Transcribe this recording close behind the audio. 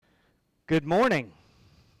Good morning.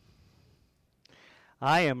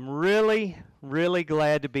 I am really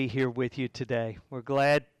glad to be here with you today. We're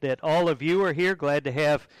glad that all of you are here. Glad to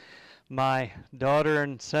have my daughter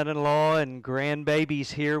and son-in-law and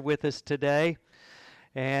grandbabies here with us today.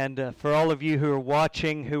 And for all of you who are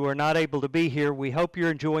watching who are not able to be here, we hope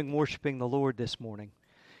you're enjoying worshiping the Lord this morning.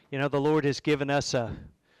 You know, the Lord has given us a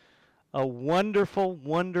wonderful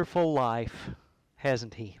life,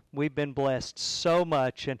 hasn't He? We've been blessed so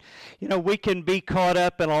much. And, you know, we can be caught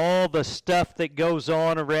up in all the stuff that goes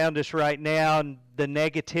on around us right now and the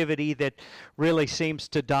negativity that really seems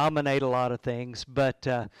to dominate a lot of things. But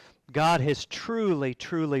God has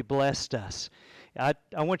truly blessed us. I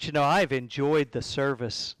want you to know I've enjoyed the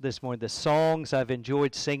service this morning, the songs. I've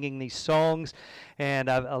enjoyed singing these songs, and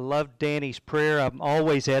I love Danny's prayer. I'm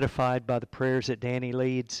always edified by the prayers that Danny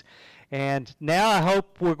leads. And now I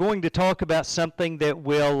hope we're going to talk about something that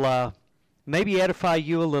will maybe edify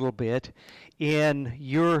you a little bit in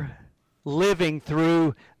your living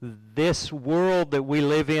through this world that we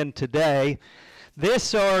live in today.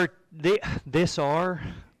 Boy,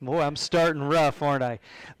 I'm starting rough, aren't I?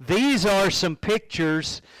 These are some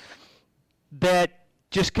pictures that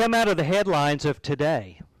just come out of the headlines of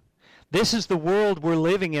today. This is the world we're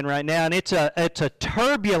living in right now, and it's a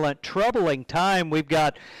turbulent, troubling time. We've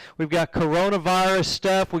got coronavirus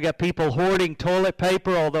stuff. We got people hoarding toilet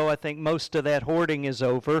paper, although I think most of that hoarding is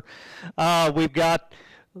over. We've got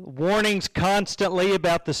warnings constantly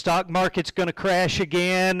about the stock market's going to crash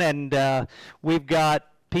again, and we've got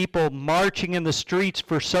people marching in the streets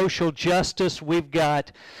for social justice. We've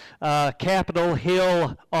got Capitol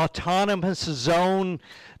Hill autonomous zone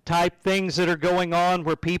type things that are going on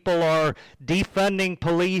where people are defunding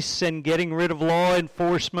police and getting rid of law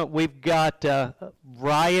enforcement. We've got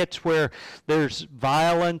riots where there's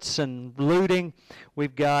violence and looting.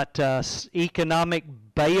 We've got economic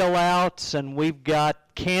bailouts, and we've got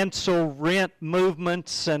cancel rent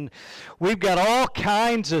movements, and we've got all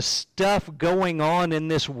kinds of stuff going on in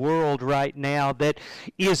this world right now that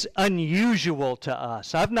is unusual to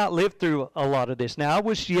us. I've not lived through a lot of this. Now, I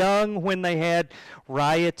was young when they had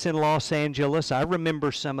riots in Los Angeles. I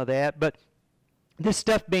remember some of that, but this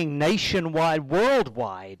stuff being nationwide,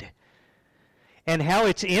 worldwide, and how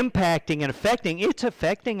it's impacting and it's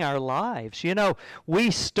affecting our lives. You know,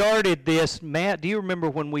 we started this, Matt, do you remember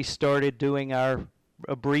when we started doing our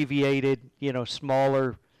abbreviated,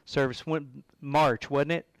 smaller service? March,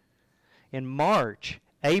 wasn't it? In March,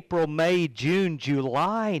 April, May, June,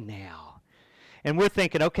 July now. And we're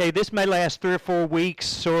thinking, okay, this may last 3 or 4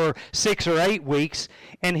 weeks or 6 or 8 weeks.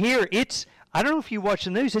 And here I don't know if you watch the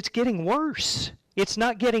news, it's getting worse. It's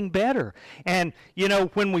not getting better. And,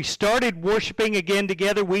 when we started worshiping again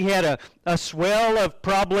together, we had a swell of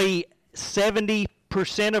probably 70%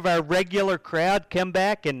 of our regular crowd come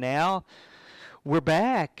back, and now we're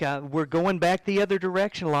back. We're going back the other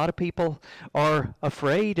direction. A lot of people are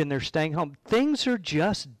afraid and they're staying home. Things are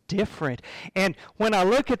just different. And when I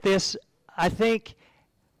look at this, I think,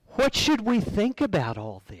 what should we think about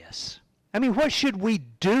all this? I mean, what should we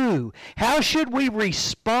do? How should we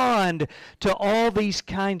respond to all these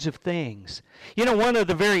kinds of things? One of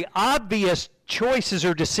the very obvious choices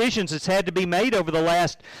or decisions that's had to be made over the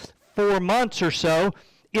last 4 months or so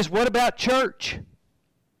is, what about church?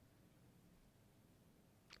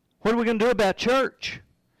 What are we going to do about church?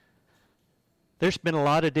 There's been a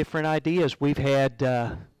lot of different ideas. We've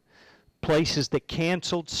had places that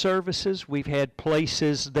canceled services. We've had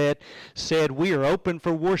places that said we are open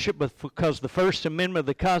for worship because the First Amendment of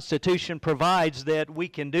the Constitution provides that we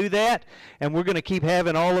can do that, and we're going to keep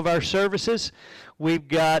having all of our services. We've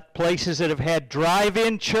got places that have had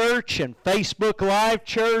drive-in church and Facebook Live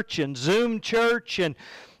church and Zoom church, and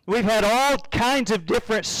we've had all kinds of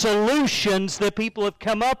different solutions that people have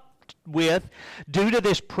come up with due to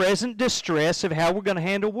this present distress of how we're going to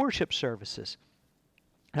handle worship services.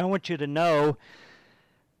 I want you to know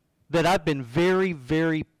that I've been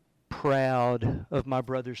very proud of my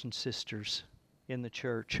brothers and sisters in the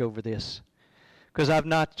church over this, because I've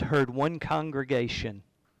not heard one congregation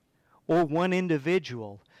or one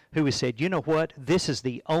individual who has said, you know what, this is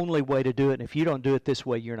the only way to do it, and if you don't do it this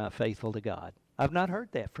way, you're not faithful to God. I've not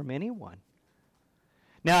heard that from anyone.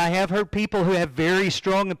 Now, I have heard people who have very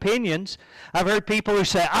strong opinions. I've heard people who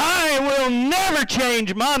say, I will never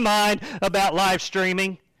change my mind about live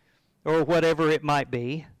streaming or whatever it might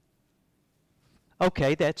be.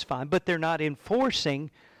 Okay, that's fine, but they're not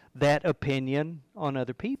enforcing that opinion on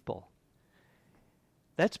other people.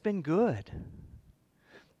 That's been good.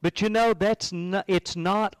 But it's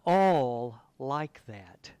not all like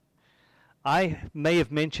that. I may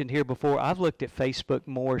have mentioned here before, I've looked at Facebook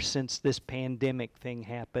more since this pandemic thing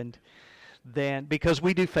happened. than, because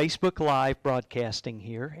we do Facebook Live broadcasting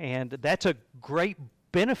here, and that's a great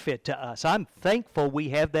benefit to us. I'm thankful we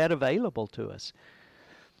have that available to us.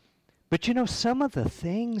 But you know, some of the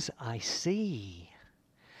things I see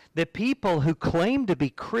that people who claim to be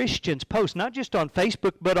Christians post, not just on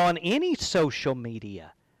Facebook, but on any social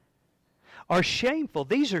media, are shameful.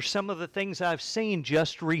 These are some of the things I've seen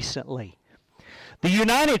just recently. The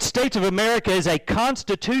United States of America is a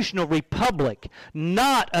constitutional republic,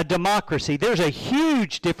 not a democracy. There's a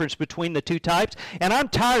huge difference between the two types, and I'm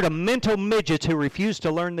tired of mental midgets who refuse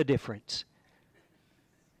to learn the difference.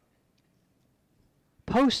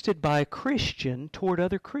 Posted by a Christian toward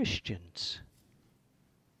other Christians.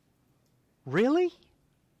 Really?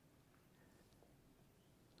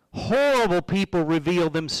 Horrible people reveal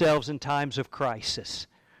themselves in times of crisis.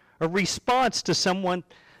 A response to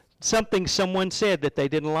something someone said that they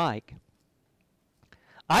didn't like.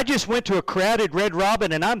 I just went to a crowded Red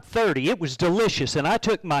Robin, and I'm 30. It was delicious, and I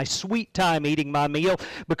took my sweet time eating my meal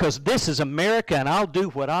because this is America, and I'll do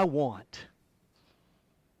what I want.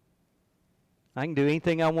 I can do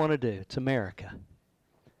anything I want to do. It's America.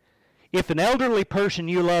 If an elderly person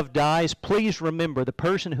you love dies, please remember the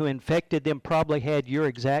person who infected them probably had your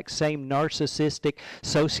exact same narcissistic,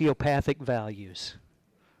 sociopathic values.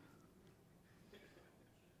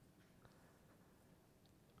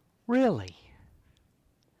 Really?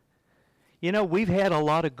 You know, we've had a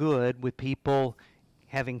lot of good with people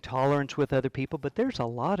having tolerance with other people, but there's a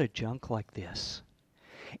lot of junk like this.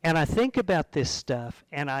 And I think about this stuff,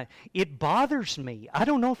 and it bothers me. I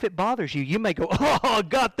don't know if it bothers you. You may go, oh,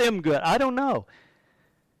 got them good. I don't know.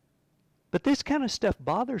 But this kind of stuff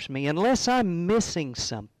bothers me. Unless I'm missing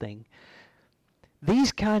something,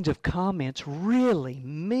 these kinds of comments really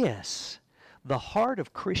miss the heart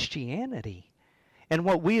of Christianity and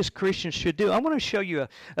what we as Christians should do. I want to show you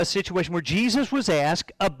a situation where Jesus was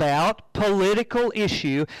asked about political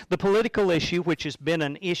issue, the political issue which has been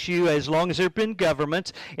an issue as long as there have been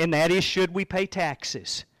governments, and that is, should we pay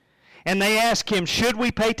taxes? And they asked him, should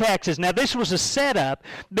we pay taxes? Now this was a setup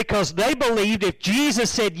because they believed if Jesus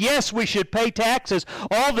said, yes, we should pay taxes,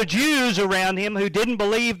 all the Jews around him who didn't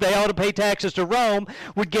believe they ought to pay taxes to Rome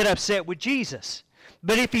would get upset with Jesus.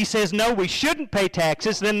 But if he says, no, we shouldn't pay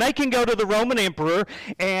taxes, then they can go to the Roman emperor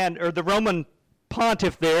or the Roman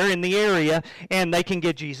pontiff there in the area, and they can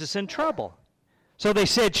get Jesus in trouble. So they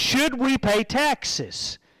said, should we pay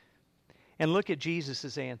taxes? And look at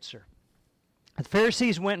Jesus' answer. The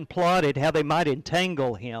Pharisees went and plotted how they might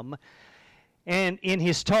entangle him and in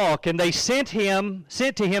his talk, and they sent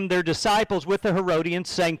to him their disciples with the Herodians,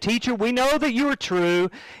 saying, Teacher, we know that you are true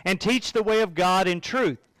and teach the way of God in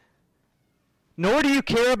truth. Nor do you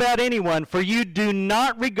care about anyone, for you do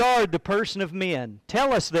not regard the person of men.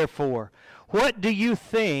 Tell us, therefore, what do you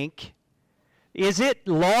think? Is it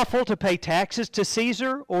lawful to pay taxes to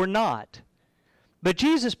Caesar or not? But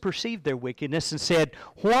Jesus perceived their wickedness and said,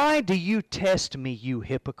 Why do you test me, you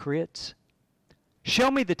hypocrites? Show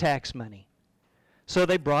me the tax money. So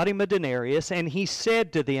they brought him a denarius, and he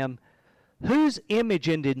said to them, Whose image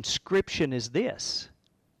and inscription is this?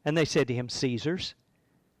 And they said to him, Caesar's.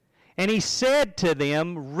 And he said to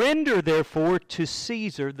them, Render therefore to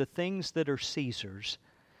Caesar the things that are Caesar's,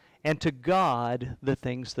 and to God the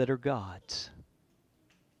things that are God's.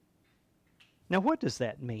 Now what does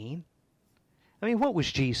that mean? I mean, what was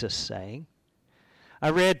Jesus saying? I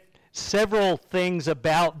read several things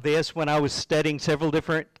about this when I was studying several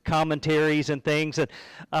different commentaries and things, and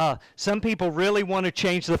some people really want to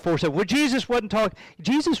change the force of, well, Jesus wasn't talking.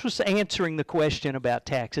 Jesus was answering the question about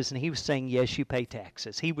taxes, and he was saying, yes, you pay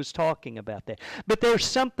taxes. He was talking about that. But there's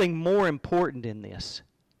something more important in this.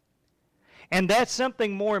 And that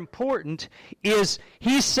something more important is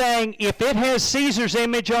he's saying if it has Caesar's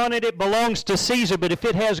image on it, it belongs to Caesar, but if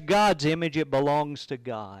it has God's image, it belongs to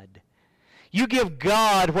God. You give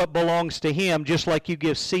God what belongs to him, just like you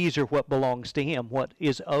give Caesar what belongs to him, what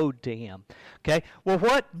is owed to him. Okay? Well,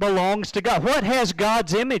 what belongs to God? What has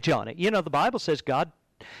God's image on it? You know, the Bible says God,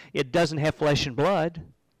 it doesn't have flesh and blood,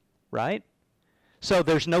 right? So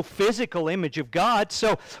there's no physical image of God.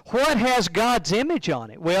 So what has God's image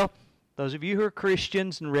on it? Well, those of you who are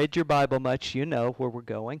Christians and read your Bible much, you know where we're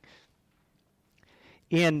going.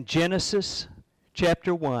 In Genesis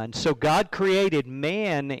Chapter 1, so God created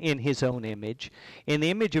man in his own image. In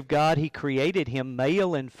the image of God, he created him,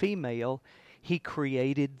 male and female. He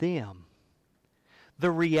created them.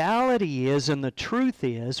 The reality is, and the truth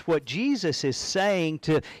is, what Jesus is saying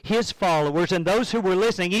to his followers and those who were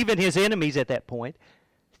listening, even his enemies at that point,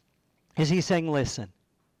 is he's saying, listen,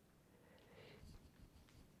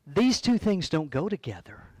 these two things don't go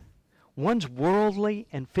together. One's worldly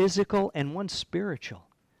and physical, and one's spiritual.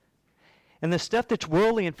 And the stuff that's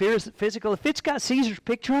worldly and physical, if it's got Caesar's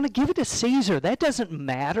picture on it, give it to Caesar. That doesn't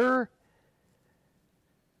matter.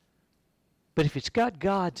 But if it's got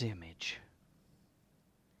God's image,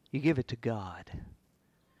 you give it to God.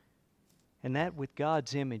 And that with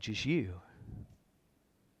God's image is you.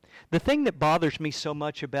 The thing that bothers me so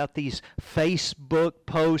much about these Facebook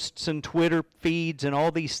posts and Twitter feeds and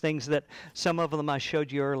all these things that some of them I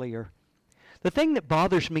showed you earlier, the thing that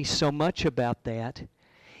bothers me so much about that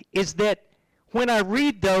is that when I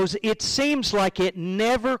read those, it seems like it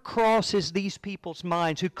never crosses these people's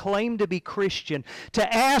minds who claim to be Christian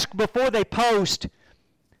to ask before they post,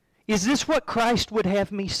 is this what Christ would have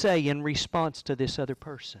me say in response to this other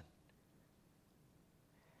person?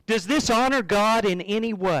 Does this honor God in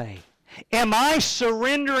any way? Am I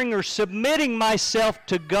surrendering or submitting myself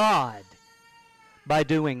to God by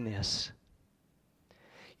doing this?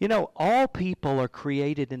 You know, all people are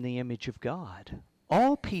created in the image of God.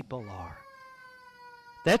 All people are.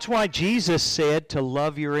 That's why Jesus said to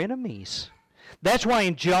love your enemies. That's why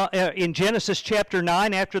in Genesis chapter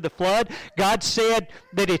 9, after the flood, God said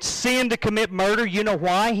that it's sin to commit murder. You know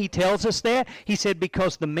why He tells us that? He said,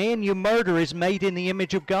 because the man you murder is made in the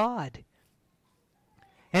image of God.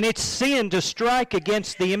 And it's sin to strike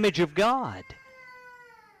against the image of God.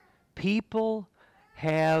 People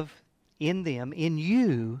have in them, in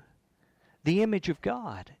you, the image of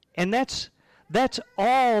God. And that's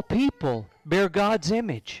all people bear God's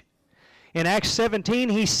image. In Acts 17,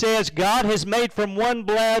 he says, God has made from one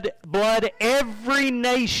blood every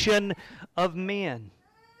nation of men.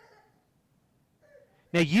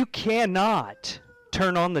 Now, you cannot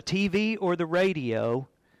turn on the TV or the radio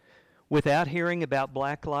without hearing about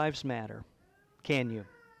Black Lives Matter. Can you?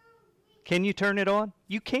 Can you turn it on?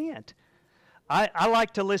 You can't. I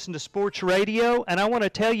like to listen to sports radio, and I want to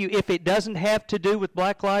tell you, if it doesn't have to do with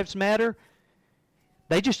Black Lives Matter,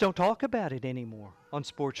 they just don't talk about it anymore on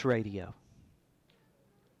sports radio.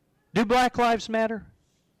 Do Black Lives matter?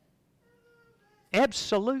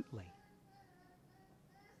 Absolutely.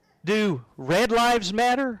 Do red lives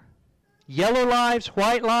matter? Yellow lives?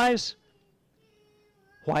 White lives?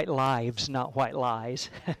 White lives, not white lies.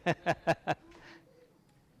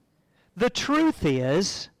 The truth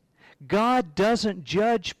is, God doesn't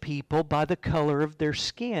judge people by the color of their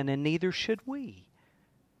skin, and neither should we.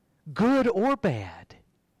 Good or bad.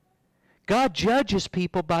 God judges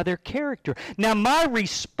people by their character. Now, my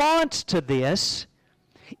response to this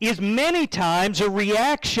is many times a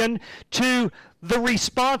reaction to the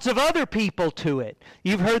response of other people to it.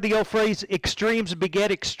 You've heard the old phrase, extremes beget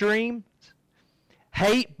extremes.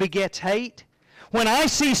 Hate begets hate. When I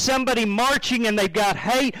see somebody marching and they've got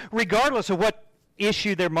hate, regardless of what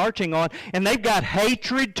issue they're marching on, and they've got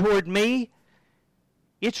hatred toward me,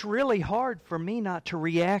 it's really hard for me not to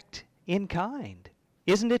react in kind.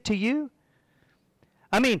 Isn't it to you?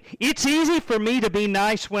 I mean, it's easy for me to be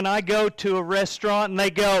nice when I go to a restaurant and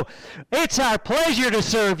they go, it's our pleasure to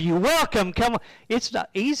serve you. Welcome, come on. It's not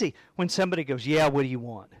easy when somebody goes, yeah, what do you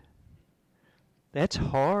want? That's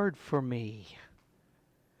hard for me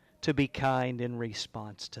to be kind in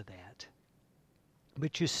response to that.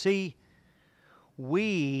 But you see,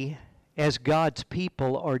 we as God's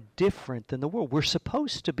people are different than the world. We're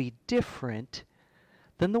supposed to be different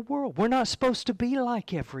than the world. We're not supposed to be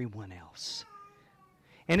like everyone else.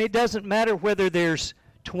 And it doesn't matter whether there's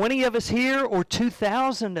 20 of us here or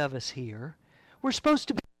 2,000 of us here. We're supposed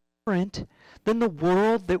to be different than the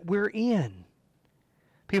world that we're in.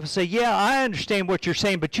 People say, yeah, I understand what you're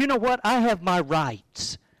saying, but you know what? I have my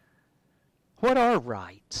rights. What are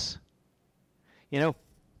rights? You know,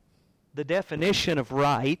 the definition of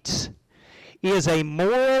rights is a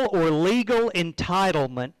moral or legal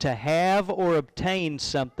entitlement to have or obtain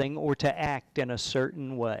something or to act in a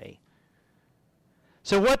certain way.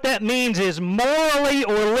 So what that means is morally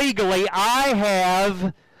or legally, I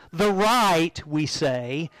have the right, we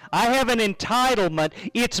say. I have an entitlement.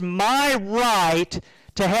 It's my right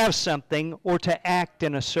to have something or to act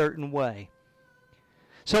in a certain way.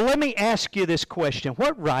 So let me ask you this question.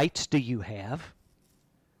 What rights do you have?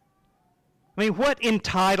 I mean, what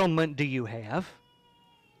entitlement do you have?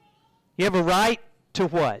 You have a right to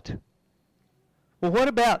what? Well, what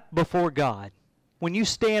about before God? When you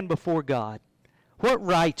stand before God, what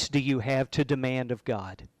rights do you have to demand of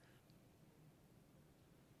God?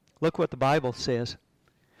 Look what the Bible says.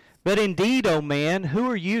 But indeed, O man, who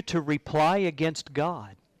are you to reply against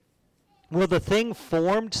God? Will the thing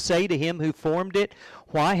formed say to him who formed it,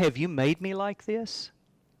 why have you made me like this?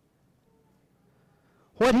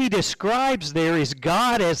 What he describes there is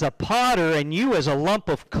God as a potter and you as a lump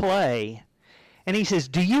of clay. And he says,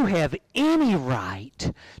 do you have any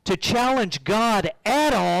right to challenge God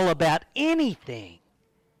at all about anything?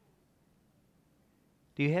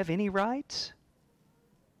 Do you have any rights?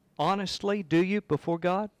 Honestly, do you before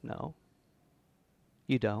God? No.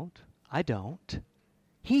 You don't. I don't.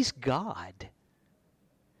 He's God.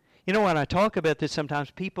 You know, when I talk about this,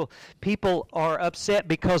 sometimes people are upset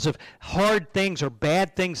because of hard things or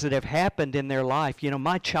bad things that have happened in their life. You know,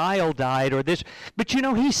 my child died or this. But you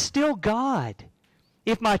know, He's still God.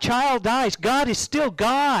 If my child dies, God is still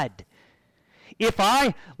God. If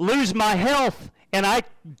I lose my health and I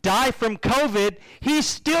die from COVID, He's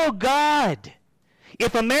still God.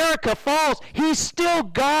 If America falls, He's still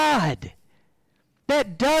God.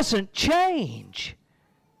 That doesn't change.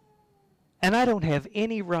 And I don't have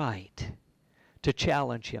any right to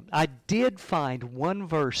challenge Him. I did find one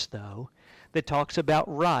verse, though, that talks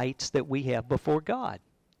about rights that we have before God.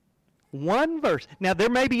 One verse. Now, there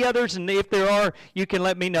may be others, and if there are, you can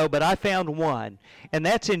let me know, but I found one, and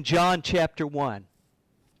that's in John chapter 1.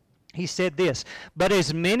 He said this, "But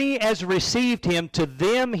as many as received Him, to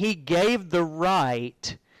them He gave the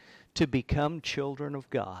right to become children of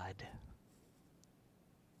God."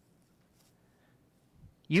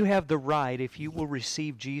 You have the right, if you will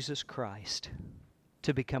receive Jesus Christ,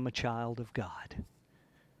 to become a child of God.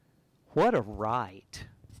 What a right.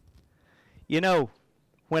 You know,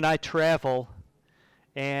 when I travel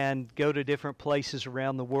and go to different places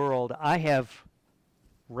around the world, I have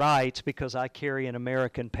rights because I carry an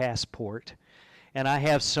American passport. And I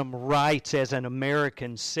have some rights as an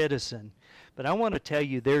American citizen. But I want to tell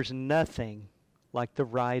you, there's nothing like the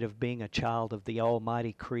right of being a child of the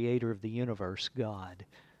Almighty Creator of the universe, God.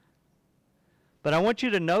 But I want you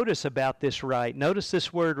to notice about this right. Notice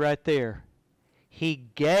this word right there. He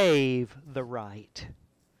gave the right.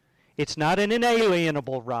 It's not an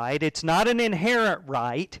inalienable right. It's not an inherent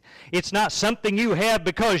right. It's not something you have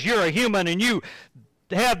because you're a human and you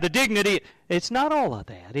have the dignity. It's not all of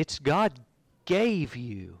that. It's God gave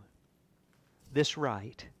you this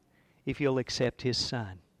right if you'll accept His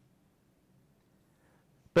Son.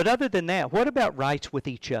 But other than that, what about rights with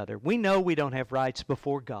each other? We know we don't have rights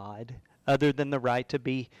before God other than the right to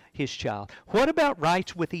be His child. What about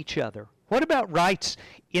rights with each other? What about rights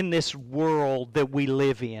in this world that we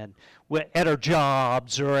live in, at our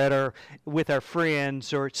jobs or with our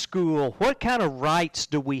friends or at school? What kind of rights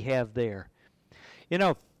do we have there? You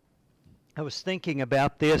know, I was thinking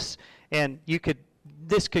about this, and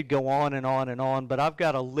this could go on and on and on, but I've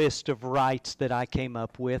got a list of rights that I came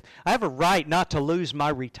up with. I have a right not to lose my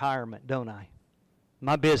retirement, don't I?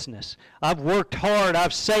 My business. I've worked hard.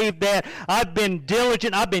 I've saved that. I've been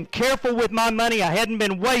diligent. I've been careful with my money. I hadn't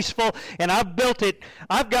been wasteful, and I've built it.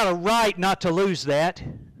 I've got a right not to lose that,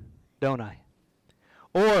 don't I?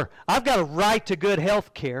 Or I've got a right to good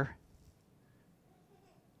health care.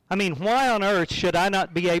 I mean, why on earth should I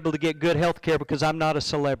not be able to get good health care because I'm not a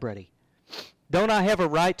celebrity? Don't I have a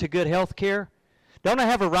right to good health care? Don't I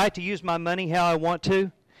have a right to use my money how I want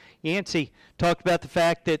to? Yancey talked about the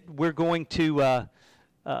fact that we're going to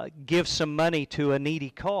give some money to a needy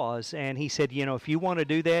cause, and he said, you know, if you want to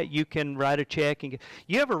do that, you can write a check. And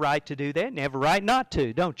you have a right to do that, and you have a right not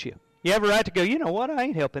to, don't you? You have a right to go, you know what, I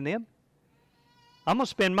ain't helping them. I'm going to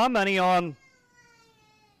spend my money on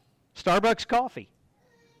Starbucks coffee.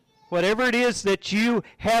 Whatever it is that you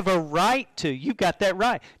have a right to, you got that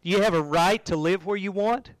right. Do you have a right to live where you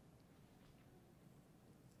want?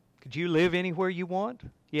 Could you live anywhere you want?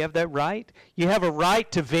 You have that right. You have a right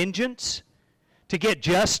to vengeance, to get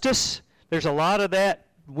justice. There's a lot of that.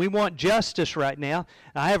 We want justice right now.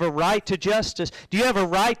 I have a right to justice. Do you have a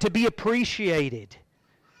right to be appreciated?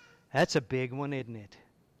 That's a big one, isn't it?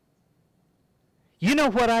 You know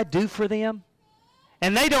what I do for them?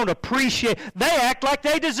 And they don't appreciate, they act like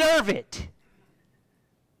they deserve it.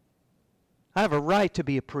 I have a right to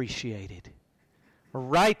be appreciated. A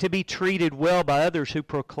right to be treated well by others who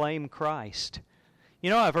proclaim Christ. You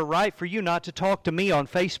know, I have a right for you not to talk to me on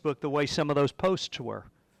Facebook the way some of those posts were.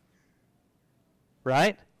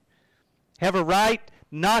 Right? Have a right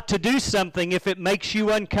not to do something if it makes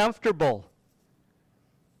you uncomfortable.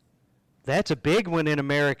 That's a big one in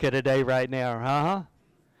America today right now, huh?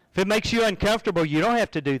 If it makes you uncomfortable, you don't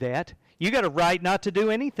have to do that. You got a right not to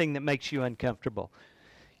do anything that makes you uncomfortable.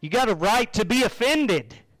 You got a right to be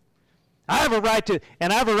offended. I have a right to,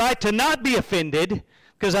 and I have a right to not be offended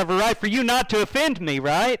because I have a right for you not to offend me,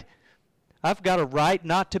 right? I've got a right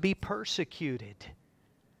not to be persecuted.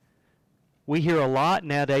 We hear a lot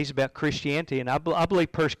nowadays about Christianity, and I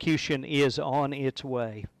believe persecution is on its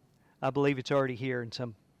way. I believe it's already here in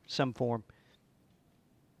some form.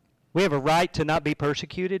 We have a right to not be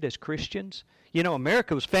persecuted as Christians. You know,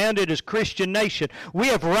 America was founded as a Christian nation. We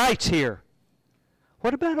have rights here.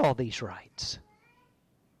 What about all these rights?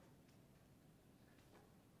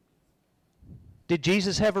 Did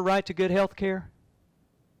Jesus have a right to good health care?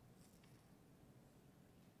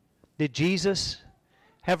 Did Jesus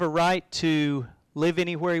have a right to live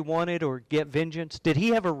anywhere he wanted or get vengeance? Did he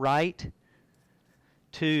have a right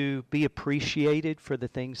to be appreciated for the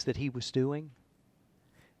things that he was doing?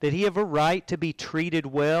 Did he have a right to be treated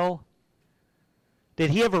well? Did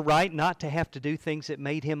he have a right not to have to do things that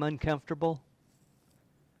made him uncomfortable?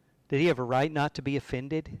 Did he have a right not to be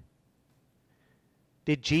offended?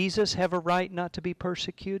 Did Jesus have a right not to be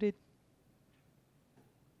persecuted?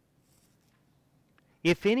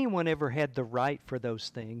 If anyone ever had the right for those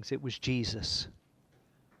things, it was Jesus.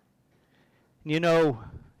 You know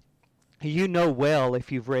well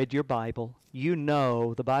if you've read your Bible, you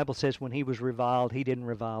know the Bible says when he was reviled, he didn't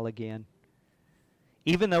revile again.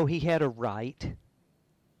 Even though he had a right,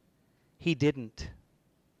 he didn't.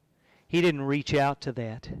 He didn't reach out to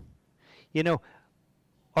that. You know,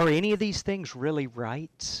 are any of these things really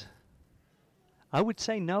rights? I would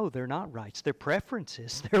say no, they're not rights. They're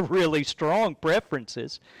preferences. They're really strong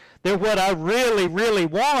preferences. They're what I really, really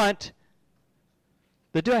want.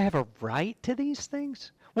 But do I have a right to these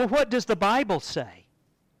things? Well, what does the Bible say?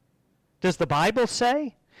 Does the Bible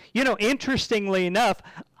say? You know, interestingly enough,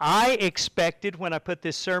 I expected when I put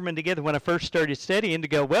this sermon together, when I first started studying, to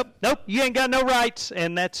go, well, nope, you ain't got no rights.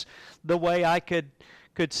 And that's the way I could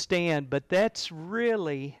stand. But that's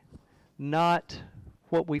really not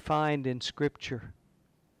what we find in Scripture.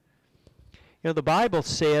 You know, the Bible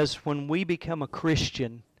says when we become a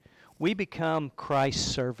Christian, we become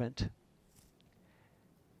Christ's servant.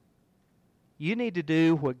 You need to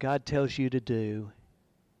do what God tells you to do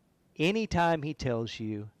anytime He tells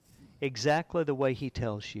you, exactly the way He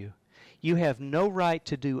tells you. You have no right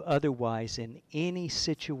to do otherwise in any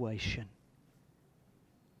situation.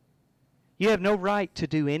 You have no right to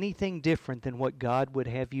do anything different than what God would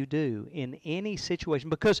have you do in any situation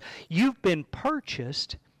because you've been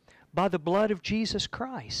purchased by the blood of Jesus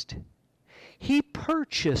Christ. He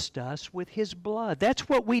purchased us with His blood. That's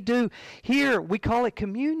what we do here. We call it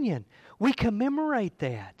communion. We commemorate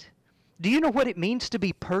that. Do you know what it means to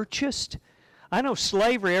be purchased? I know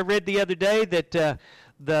slavery. I read the other day that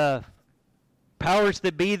the powers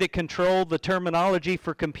that be that control the terminology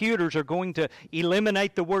for computers are going to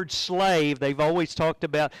eliminate the word slave. They've always talked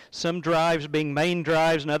about some drives being main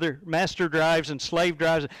drives and other master drives and slave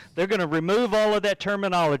drives. They're going to remove all of that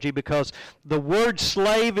terminology because the word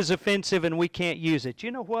slave is offensive and we can't use it. You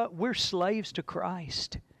know what? We're slaves to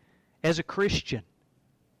Christ as a Christian.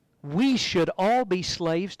 We should all be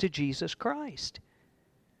slaves to Jesus Christ.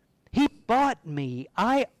 He bought me.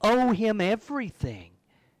 I owe Him everything.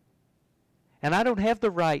 And I don't have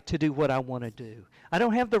the right to do what I want to do. I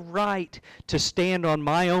don't have the right to stand on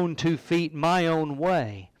my own 2 feet, my own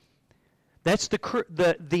way. That's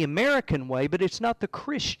the American way, but it's not the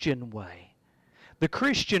Christian way. The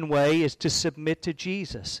Christian way is to submit to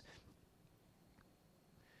Jesus.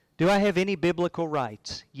 Do I have any biblical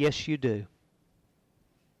rights? Yes, you do.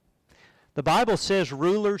 The Bible says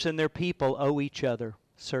rulers and their people owe each other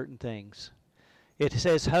certain things. It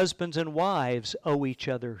says husbands and wives owe each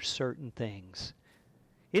other certain things.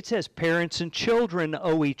 It says parents and children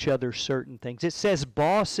owe each other certain things. It says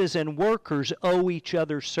bosses and workers owe each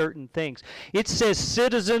other certain things. It says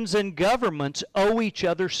citizens and governments owe each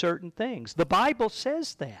other certain things. The Bible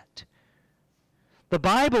says that. The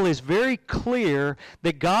Bible is very clear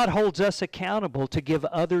that God holds us accountable to give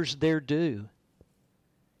others their due.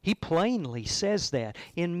 He plainly says that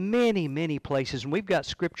in many, many places. And we've got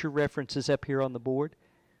scripture references up here on the board.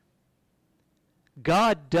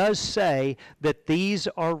 God does say that these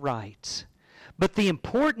are rights. But the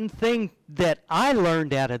important thing that I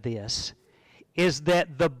learned out of this is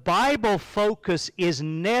that the Bible focus is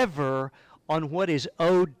never on what is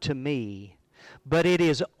owed to me, but it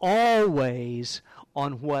is always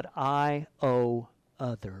on what I owe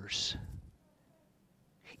others.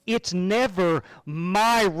 It's never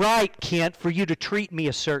my right, Kent, for you to treat me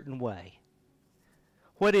a certain way.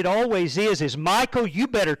 What it always is Michael, you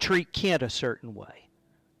better treat Kent a certain way.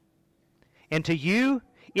 And to you,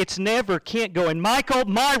 it's never Kent going, Michael,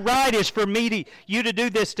 my right is for you to do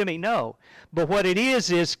this to me. No. But what it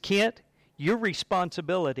is Kent, your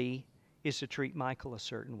responsibility is to treat Michael a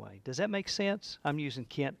certain way. Does that make sense? I'm using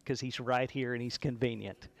Kent because he's right here and he's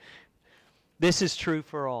convenient. This is true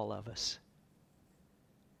for all of us.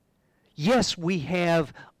 Yes, we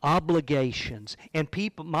have obligations. And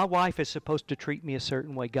people, my wife is supposed to treat me a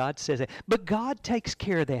certain way. God says that. But God takes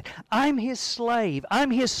care of that. I'm His slave.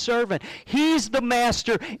 I'm His servant. He's the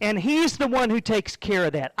master, and He's the one who takes care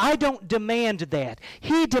of that. I don't demand that.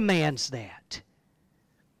 He demands that.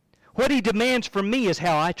 What He demands from me is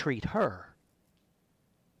how I treat her.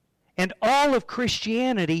 And all of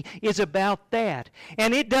Christianity is about that.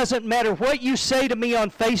 And it doesn't matter what you say to me on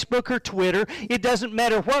Facebook or Twitter. It doesn't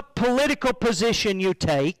matter what political position you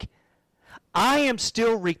take. I am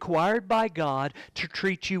still required by God to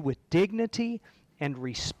treat you with dignity and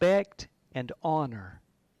respect and honor.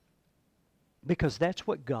 Because that's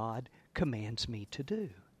what God commands me to do.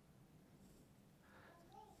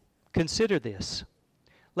 Consider this.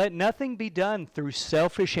 Let nothing be done through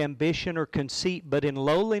selfish ambition or conceit, but in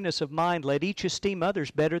lowliness of mind let each esteem others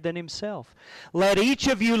better than himself. Let each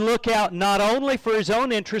of you look out not only for his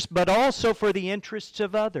own interests, but also for the interests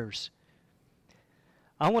of others.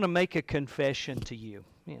 I want to make a confession to you.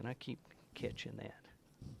 Man, I keep catching that.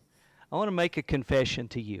 I want to make a confession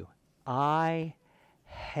to you. I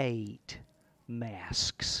hate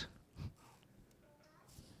masks.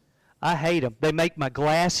 I hate them. They make my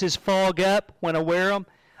glasses fog up when I wear them.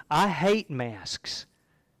 I hate masks.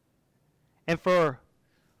 And for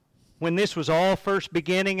when this was all first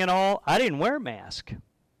beginning and all, I didn't wear a mask.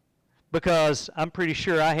 Because I'm pretty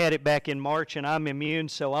sure I had it back in March and I'm immune,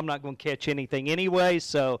 so I'm not going to catch anything anyway.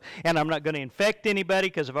 And I'm not going to infect anybody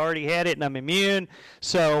because I've already had it and I'm immune.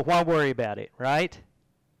 So why worry about it, right?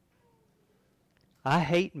 I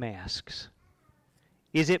hate masks.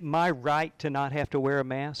 Is it my right to not have to wear a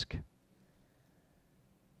mask?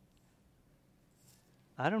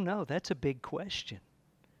 I don't know. That's a big question.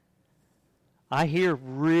 I hear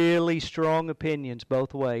really strong opinions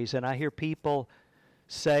both ways, and I hear people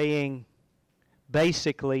saying,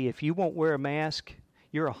 basically, if you won't wear a mask,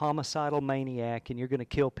 you're a homicidal maniac, and you're going to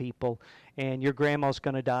kill people, and your grandma's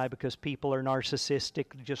going to die because people are narcissistic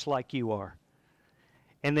just like you are.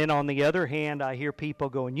 And then on the other hand, I hear people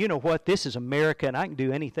going, you know what, this is America, and I can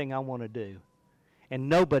do anything I want to do, and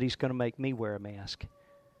nobody's going to make me wear a mask.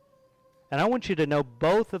 And I want you to know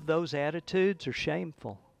both of those attitudes are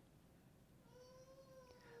shameful.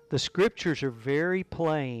 The Scriptures are very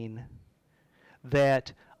plain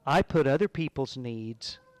that I put other people's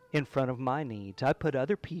needs in front of my needs. I put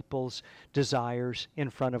other people's desires in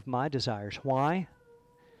front of my desires. Why?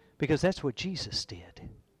 Because that's what Jesus did.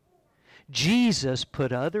 Jesus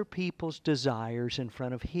put other people's desires in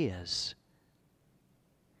front of His.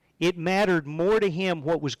 It mattered more to Him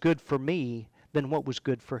what was good for me than what was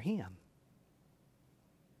good for Him.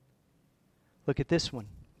 Look at this one.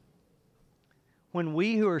 When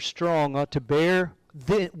we who are strong ought to bear,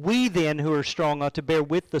 we then who are strong ought to bear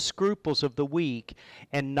with the scruples of the weak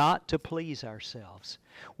and not to please ourselves.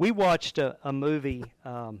 We watched a movie,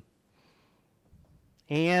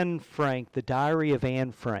 Anne Frank, The Diary of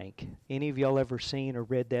Anne Frank. Any of y'all ever seen or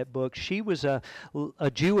read that book? She was a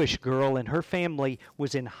Jewish girl, and her family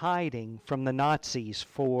was in hiding from the Nazis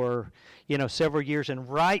for, several years. And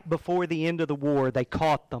right before the end of the war, they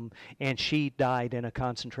caught them, and she died in a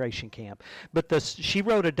concentration camp. But she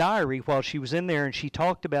wrote a diary while she was in there, and she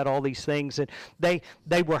talked about all these things. And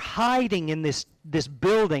they were hiding in this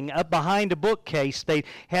building up behind a bookcase. They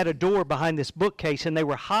had a door behind this bookcase, and they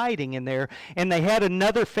were hiding in there, and they had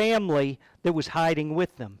another family that was hiding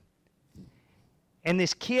with them. And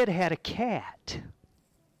this kid had a cat.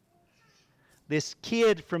 This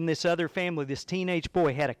kid from this other family, this teenage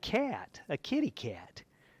boy, had a cat, a kitty cat.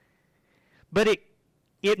 But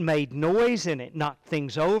it made noise, and it knocked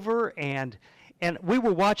things over, and we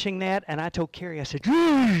were watching that, and I told Carrie, I said,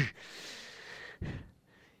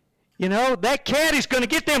 that cat is going to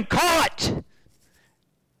get them caught.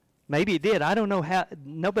 Maybe it did. I don't know how.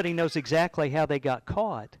 Nobody knows exactly how they got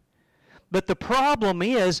caught. But the problem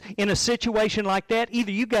is, in a situation like that,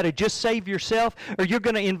 either you got to just save yourself, or you're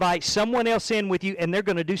going to invite someone else in with you, and they're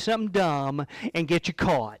going to do something dumb and get you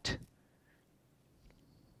caught.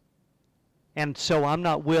 And so I'm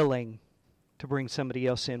not willing to bring somebody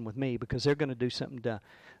else in with me because they're going to do something dumb.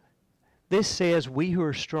 This says, we who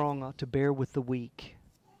are strong ought to bear with the weak.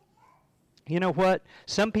 You know what?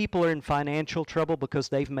 Some people are in financial trouble because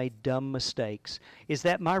they've made dumb mistakes. Is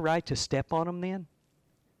that my right to step on them then?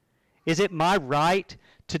 Is it my right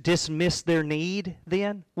to dismiss their need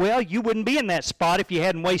then? Well, you wouldn't be in that spot if you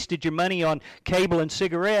hadn't wasted your money on cable and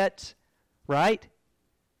cigarettes, right?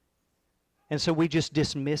 And so we just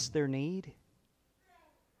dismiss their need?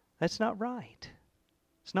 That's not right.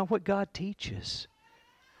 It's not what God teaches.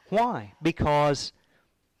 Why? Because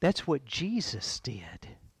that's what Jesus did.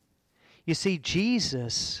 You see,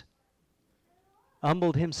 Jesus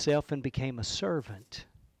humbled himself and became a servant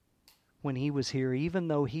when he was here, even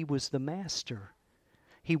though he was the master.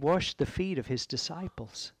 He washed the feet of his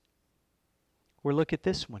disciples. Or look at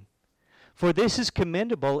this one. For this is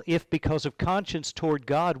commendable if because of conscience toward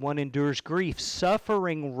God one endures grief,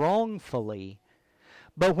 suffering wrongfully.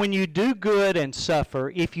 But when you do good and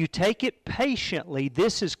suffer, if you take it patiently,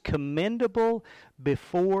 this is commendable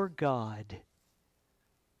before God.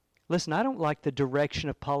 Listen, I don't like the direction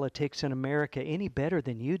of politics in America any better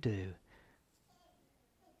than you do.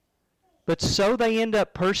 But so they end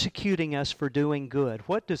up persecuting us for doing good.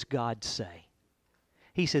 What does God say?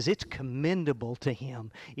 He says it's commendable to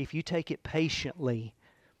Him if you take it patiently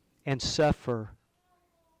and suffer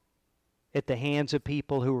at the hands of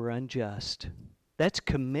people who are unjust. That's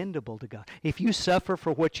commendable to God. If you suffer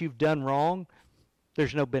for what you've done wrong,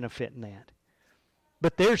 there's no benefit in that.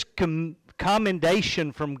 But there's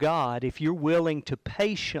commendation from God if you're willing to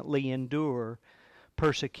patiently endure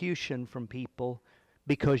persecution from people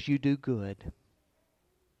because you do good.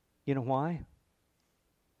 You know why?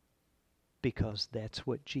 Because that's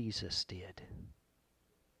what Jesus did.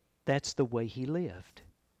 That's the way He lived.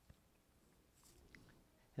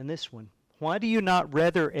 And this one, why do you not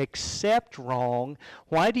rather accept wrong?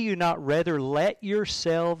 Why do you not rather let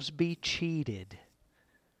yourselves be cheated?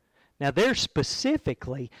 Now there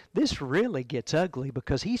specifically, this really gets ugly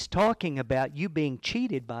because he's talking about you being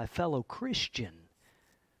cheated by a fellow Christian.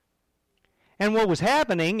 And what was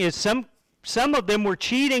happening is some of them were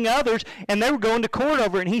cheating others and they were going to court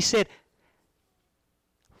over it. And he said,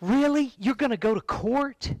 really? You're going to go to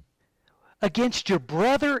court against your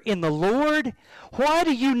brother in the Lord? Why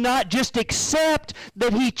do you not just accept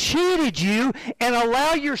that he cheated you and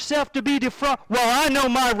allow yourself to be defrauded? Well, I know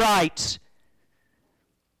my rights.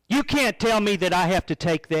 You can't tell me that I have to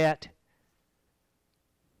take that.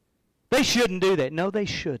 They shouldn't do that. No, they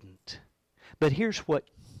shouldn't. But here's what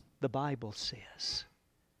the Bible says.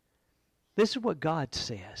 This is what God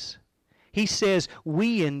says. He says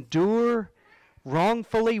we endure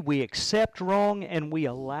wrongfully, we accept wrong, and we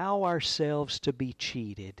allow ourselves to be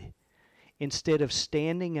cheated instead of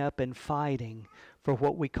standing up and fighting for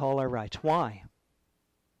what we call our rights. Why?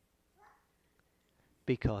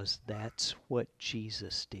 Because that's what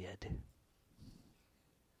Jesus did.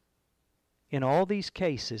 In all these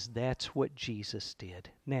cases, that's what Jesus did.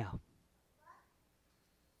 Now,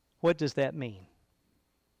 what does that mean?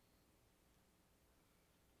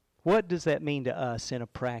 What does that mean to us in a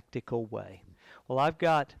practical way? Well, I've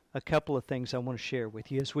got a couple of things I want to share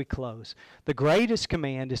with you as we close. The greatest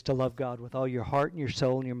command is to love God with all your heart and your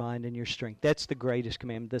soul and your mind and your strength. That's the greatest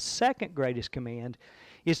command. The second greatest command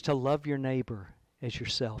is to love your neighbor as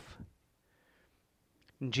yourself.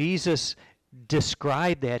 And Jesus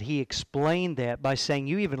described that. He explained that by saying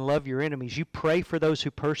you even love your enemies. You pray for those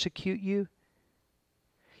who persecute you.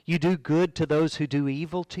 You do good to those who do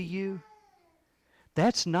evil to you.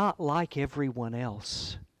 That's not like everyone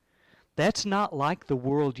else. That's not like the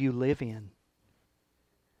world you live in.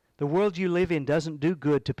 The world you live in doesn't do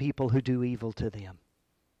good to people who do evil to them.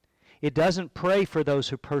 It doesn't pray for those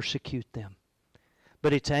who persecute them.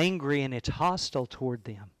 But it's angry and it's hostile toward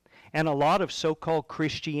them. And a lot of so-called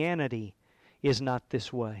Christianity is not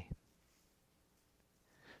this way.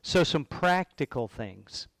 So some practical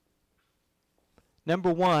things.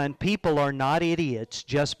 Number one, people are not idiots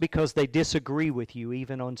just because they disagree with you,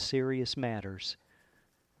 even on serious matters.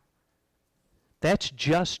 That's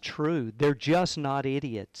just true. They're just not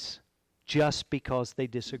idiots just because they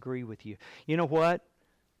disagree with you. You know what?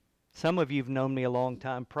 Some of you have known me a long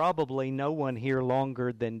time. Probably no one here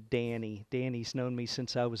longer than Danny. Danny's known me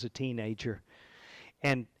since I was a teenager.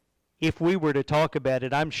 And if we were to talk about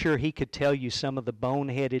it, I'm sure he could tell you some of the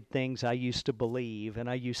boneheaded things I used to believe and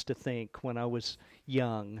I used to think when I was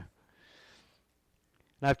young.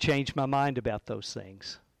 And I've changed my mind about those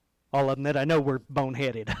things. All of them that I know were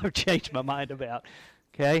boneheaded, I've changed my mind about.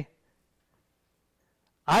 Okay?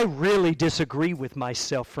 I really disagree with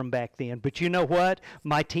myself from back then. But you know what?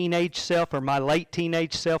 My teenage self or my late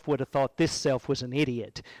teenage self would have thought this self was an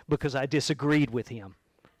idiot because I disagreed with him.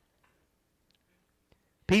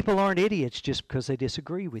 People aren't idiots just because they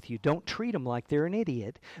disagree with you. Don't treat them like they're an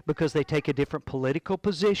idiot because they take a different political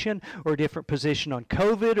position or a different position on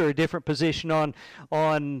COVID or a different position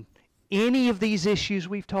on any of these issues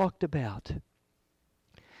we've talked about.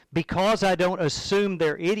 Because I don't assume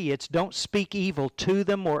they're idiots, don't speak evil to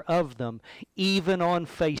them or of them, even on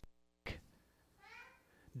Facebook.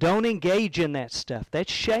 Don't engage in that stuff.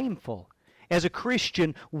 That's shameful. As a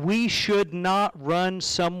Christian, we should not run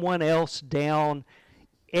someone else down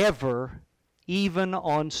ever, even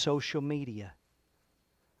on social media.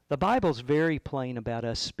 The Bible's very plain about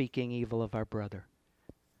us speaking evil of our brother.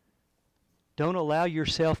 Don't allow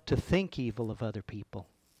yourself to think evil of other people.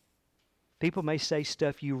 People may say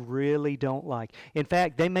stuff you really don't like. In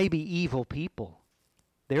fact, they may be evil people.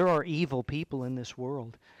 There are evil people in this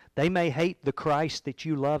world. They may hate the Christ that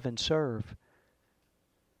you love and serve.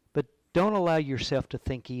 But don't allow yourself to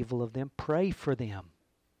think evil of them. Pray for them.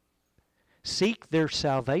 Seek their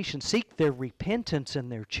salvation. Seek their repentance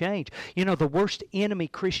and their change. You know, the worst enemy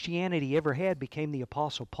Christianity ever had became the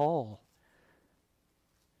Apostle Paul.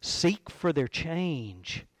 Seek for their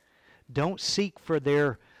change. Don't seek for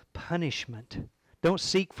their punishment. Don't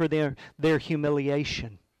seek for their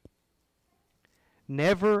humiliation.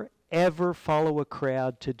 Never, ever follow a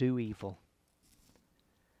crowd to do evil.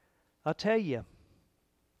 I'll tell you,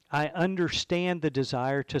 I understand the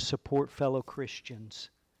desire to support fellow Christians.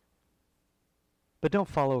 But don't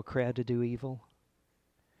follow a crowd to do evil.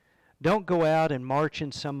 Don't go out and march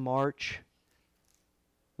in some march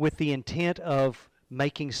with the intent of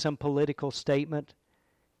making some political statement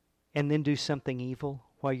and then do something evil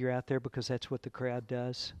while you're out there because that's what the crowd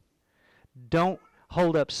does. Don't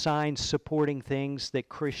hold up signs supporting things that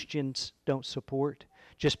Christians don't support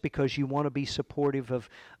just because you want to be supportive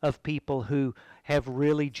of people who have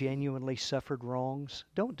really genuinely suffered wrongs.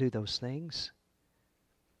 Don't do those things.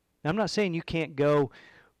 Now, I'm not saying you can't go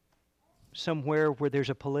somewhere where there's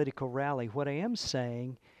a political rally. What I am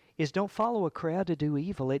saying is don't follow a crowd to do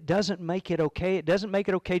evil. It doesn't make it okay. It doesn't make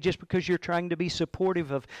it okay just because you're trying to be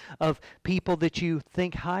supportive of people that you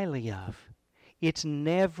think highly of. It's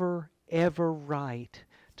never, ever right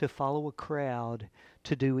to follow a crowd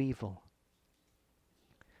to do evil.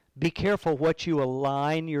 Be careful what you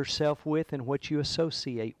align yourself with and what you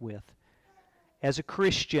associate with. As a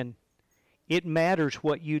Christian, it matters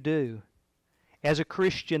what you do. As a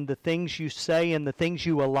Christian, the things you say and the things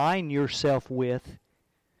you align yourself with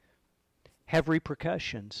have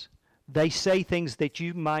repercussions. They say things that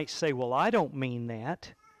you might say, well, I don't mean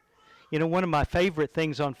that. You know, one of my favorite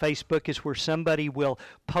things on Facebook is where somebody will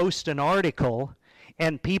post an article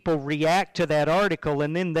and people react to that article,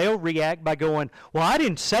 and then they'll react by going, well, I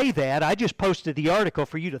didn't say that. I just posted the article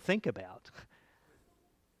for you to think about.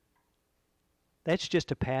 That's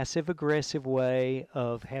just a passive-aggressive way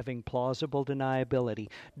of having plausible deniability.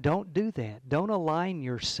 Don't do that. Don't align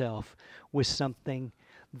yourself with something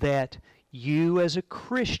that you as a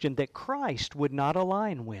Christian, that Christ would not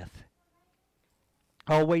align with.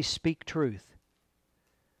 Always speak truth.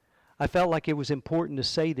 I felt like it was important to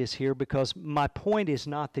say this here because my point is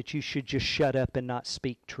not that you should just shut up and not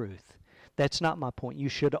speak truth. That's not my point. You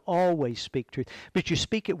should always speak truth. But you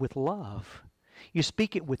speak it with love. You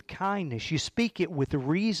speak it with kindness. You speak it with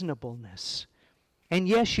reasonableness. And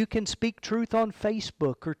yes, you can speak truth on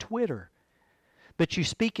Facebook or Twitter. But you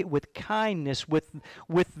speak it with kindness, with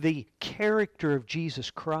the character of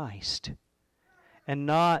Jesus Christ, and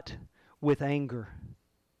not with anger.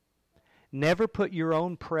 Never put your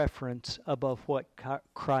own preference above what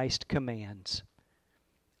Christ commands.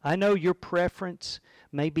 I know your preference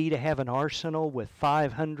may be to have an arsenal with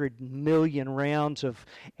 500 million rounds of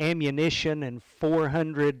ammunition and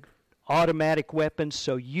 400 automatic weapons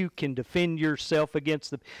so you can defend yourself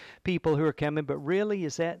against the people who are coming. But really,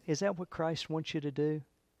 is that what Christ wants you to do?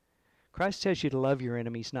 Christ tells you to love your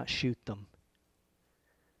enemies, not shoot them.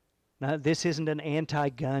 Now, this isn't an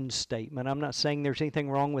anti-gun statement. I'm not saying there's anything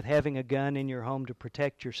wrong with having a gun in your home to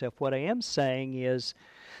protect yourself. What I am saying is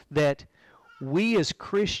that we as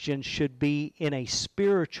Christians should be in a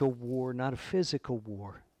spiritual war, not a physical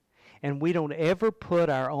war. And we don't ever put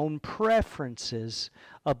our own preferences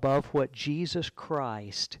above what Jesus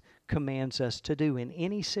Christ commands us to do in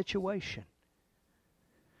any situation.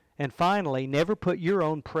 And finally, never put your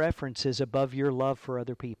own preferences above your love for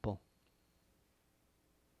other people.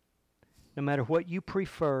 No matter what you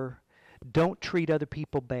prefer, don't treat other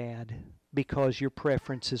people bad because your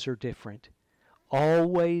preferences are different.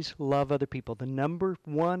 Always love other people. The number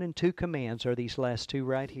 1 and 2 commands are these last two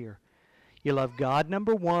right here. You love God,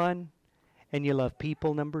 number 1, and you love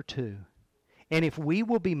people, number 2. And if we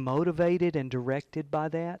will be motivated and directed by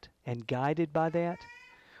that and guided by that,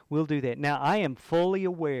 we'll do that. Now, I am fully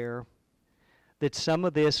aware that some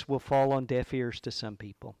of this will fall on deaf ears to some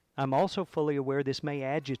people. I'm also fully aware this may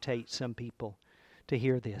agitate some people to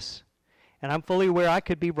hear this. And I'm fully aware I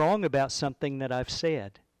could be wrong about something that I've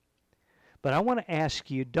said. But I want to ask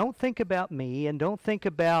you, don't think about me and don't think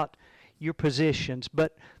about your positions,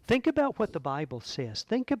 but think about what the Bible says.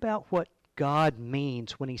 Think about what God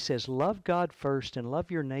means when He says, love God first and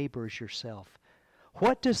love your neighbor as yourself.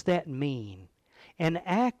 What does that mean? And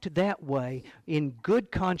act that way in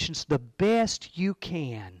good conscience the best you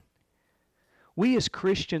can. We as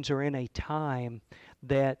Christians are in a time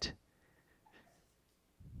that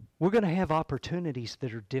we're going to have opportunities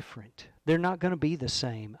that are different. They're not going to be the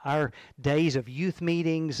same. Our days of youth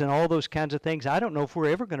meetings and all those kinds of things, I don't know if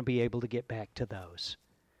we're ever going to be able to get back to those.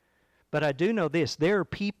 But I do know this, there are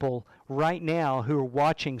people right now who are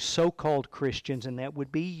watching so-called Christians, and that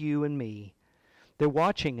would be you and me. They're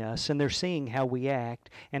watching us, and they're seeing how we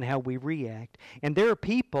act and how we react. And there are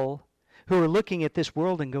people who are looking at this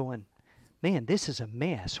world and going, man, this is a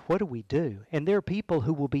mess. What do we do? And there are people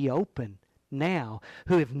who will be open now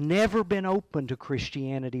who have never been open to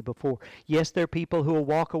Christianity before. Yes, there are people who will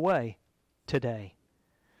walk away today.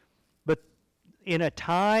 But in a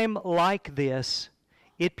time like this,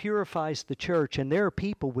 it purifies the church, and there are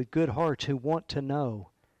people with good hearts who want to know.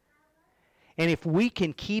 And if we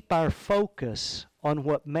can keep our focus on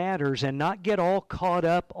what matters and not get all caught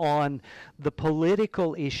up on the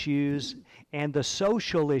political issues and the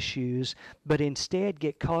social issues, but instead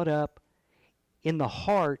get caught up in the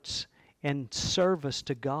hearts and service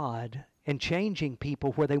to God and changing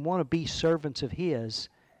people where they want to be servants of His,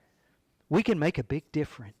 we can make a big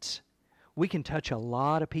difference. We can touch a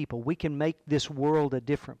lot of people. We can make this world a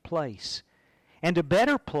different place, and a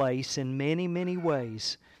better place in many, many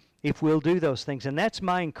ways if we'll do those things. And that's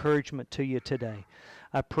my encouragement to you today.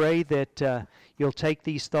 I pray that you'll take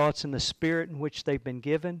these thoughts in the spirit in which they've been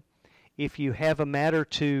given. If you have a matter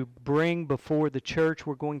to bring before the church,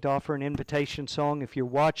 we're going to offer an invitation song. If you're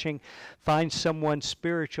watching, find someone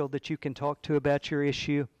spiritual that you can talk to about your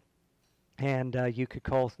issue. And you could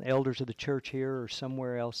call the elders of the church here or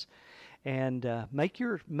somewhere else. And make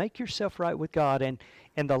yourself right with God. And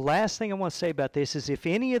the last thing I want to say about this is, if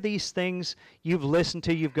any of these things you've listened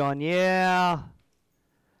to, you've gone, yeah,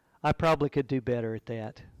 I probably could do better at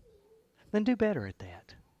that, then do better at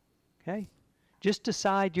that. Okay? Just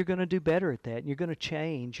decide you're going to do better at that, and you're going to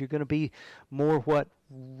change. You're going to be more what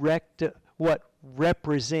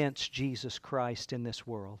represents Jesus Christ in this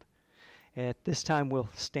world. At this time, we'll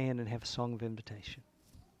stand and have a song of invitation.